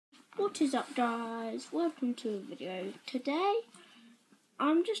What is up, guys? Welcome to a video. Today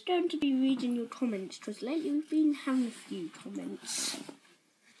I'm just going to be reading your comments because lately we've been having a few comments.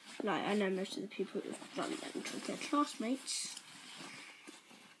 Like, I know most of the people have done them because they're classmates.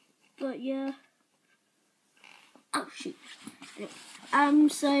 But yeah. Oh shoot. Anyway,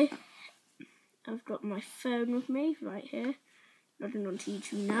 so I've got my phone with me right here. Logging onto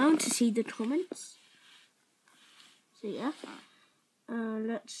YouTube now to see the comments. So yeah.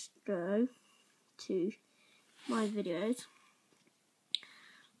 Let's go to my videos.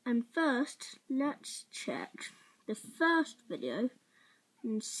 And first, let's check the first video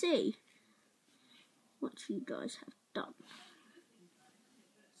and see what you guys have done.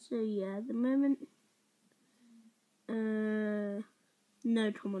 So yeah, at the moment, no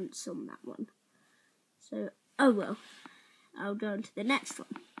comments on that one. So, oh well, I'll go on to the next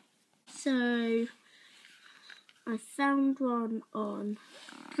one. So, I found one on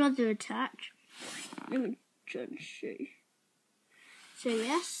Brother Attack. Let me try and see. So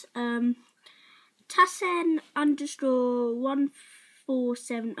yes,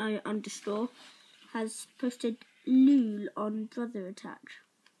 Tassen_1470_ has posted LOL on Brother Attack.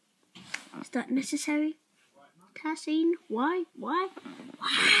 Is that necessary? Tassen? Why?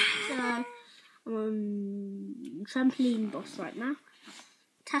 So, I'm on Trampoline Boss right now.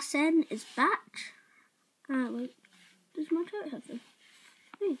 Tassen is back. Wait, does my coat have them?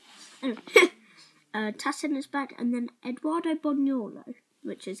 Anyway, Tassen is back, and then Eduardo Boniolo,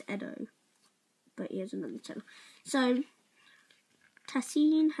 which is Edo, but he has another channel. So,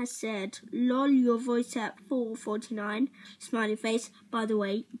 Tassen has said, "Lol, your voice at 4:49, smiley face. By the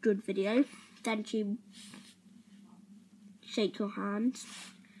way, good video. Thank you. Shake your hands.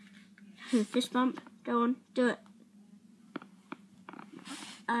 Fist bump. Go on, do it."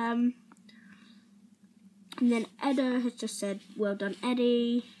 And then Edo has just said, "Well done,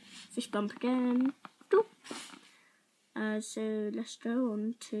 Eddie." Fist bump again. So let's go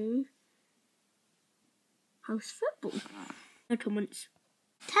on to house football. No comments.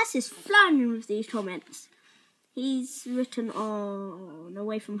 Tess is flying with these comments. He's written on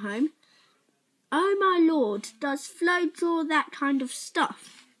Away From Home. "Oh my lord, does Flo draw that kind of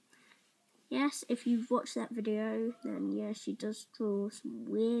stuff?" Yes, if you've watched that video, then yes, she does draw some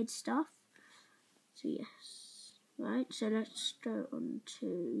weird stuff. So yes. Right, so let's go on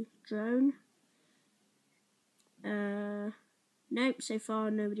to drone. Nope, so far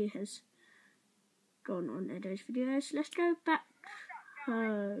nobody has gone on Edo's videos. Let's go back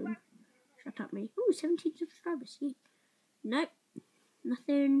home. Shut up, me. Ooh, 17 subscribers. Yeah. Nope,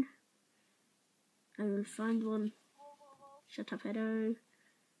 nothing. I will find one. Shut up, Edo.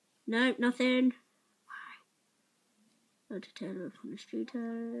 Nope, nothing. Go to Taylor on the street.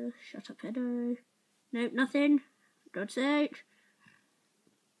 Shut up, Edo. Nope, nothing. God's sake.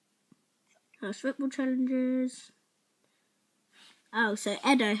 House football challenges. Oh, so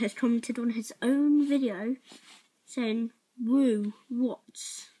Edo has commented on his own video saying, "Woo,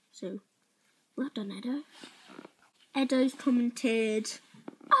 what?" So, well done, Edo. Edo's commented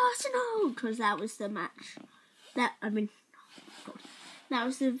Arsenal because that was the match. That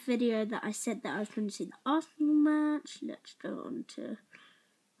was the video that I said that I was going to see the Arsenal match. Let's go on to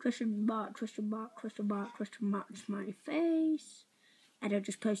question mark, smiley face. Edo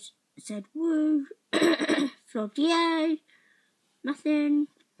just said, "Woo." Flogged, yay. Nothing.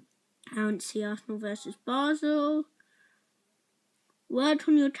 I don't see Arsenal versus Basel. Word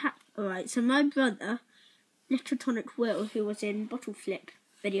on your tap. Alright, so my brother, Little Tonic Will, who was in Bottle Flip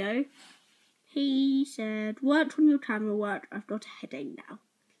video, he said, "Worked on your camera work. I've got a headache now.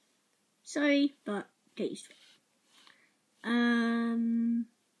 Sorry, but please."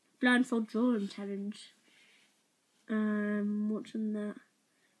 Blindfold drawing challenge. What's on that?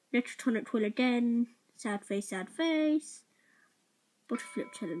 Little Tonic Will again. Sad face. Bottle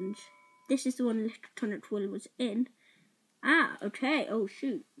Flip challenge. This is the one Little Tonic Will was in. Ah, okay. Oh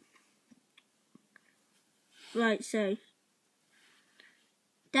shoot. Right, so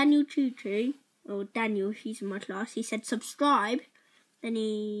Daniel Tutu, or Daniel, he's in my class, he said subscribe. Then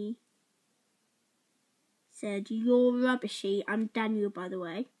he said, "You're rubbishy. I'm Daniel, by the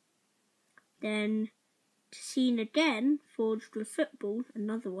way." Then Tassen again, Forged with Football,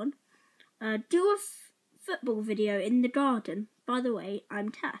 another one. "Do a football video in the garden. By the way,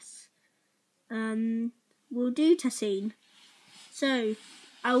 I'm Tass." We'll do, Tassen. So,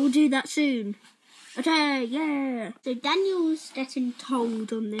 I will do that soon. Okay, yeah. So Daniel's getting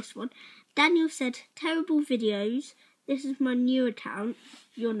told on this one. Daniel said, "Terrible videos. This is my new account.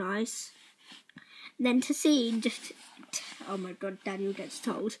 You're nice." And then Tassen just, oh my god, Daniel gets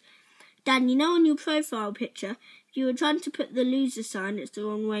told, "Dan, you know on your profile picture, you were trying to put the loser sign, it's the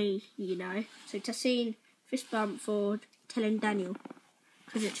wrong way, you know. So Tassine, fist bump for telling Daniel,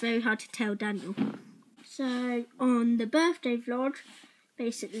 because it's very hard to tell Daniel. So on the birthday vlog,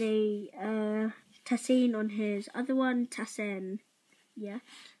 basically, Tassine on his other one, Tassen, yeah,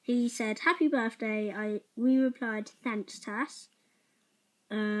 he said, "Happy birthday." We replied, "Thanks, Tass."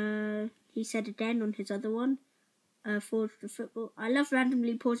 He said again on his other one, Forge the Football. I love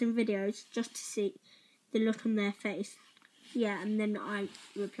randomly pausing videos just to see the look on their face. Yeah, and then I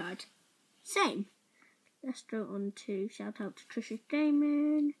replied, "Same." Let's go on to shout out to Trisha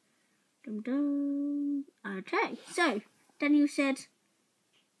Damon. Dum dum. Okay, so Daniel said,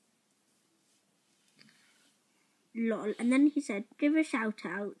 "Lol," and then he said, "Give a shout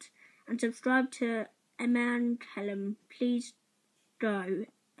out and subscribe to Eman Kellum. Please go,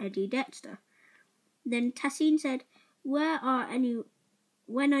 Eddie Dexter." Then Tassine said, when are any of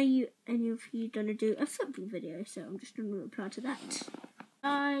you gonna do a football video? So I'm just gonna reply to that.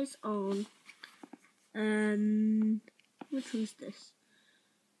 Guys, on which one's this?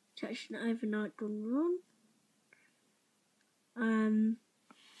 Touching overnight gone wrong.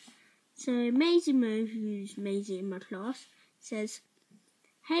 So Maisie Mo, who's Maisie in my class, says,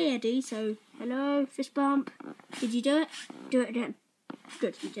 "Hey Eddie," so hello, fist bump. "Did you do it? Do it again."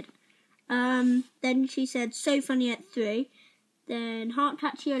 Good, you did it. Then she said, "So funny at 3. Then Heart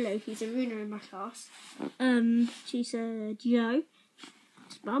Catch Yolo, he's a runner in my class. She said, "Yo,"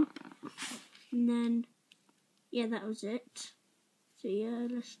 fist bump. And then, yeah, that was it. So yeah,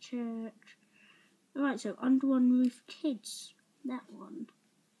 let's check. Alright, so Under One Roof Kids, that one.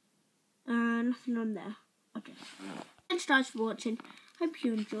 Nothing on there. Okay. Thanks guys for watching. Hope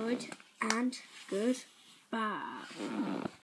you enjoyed, and goodbye.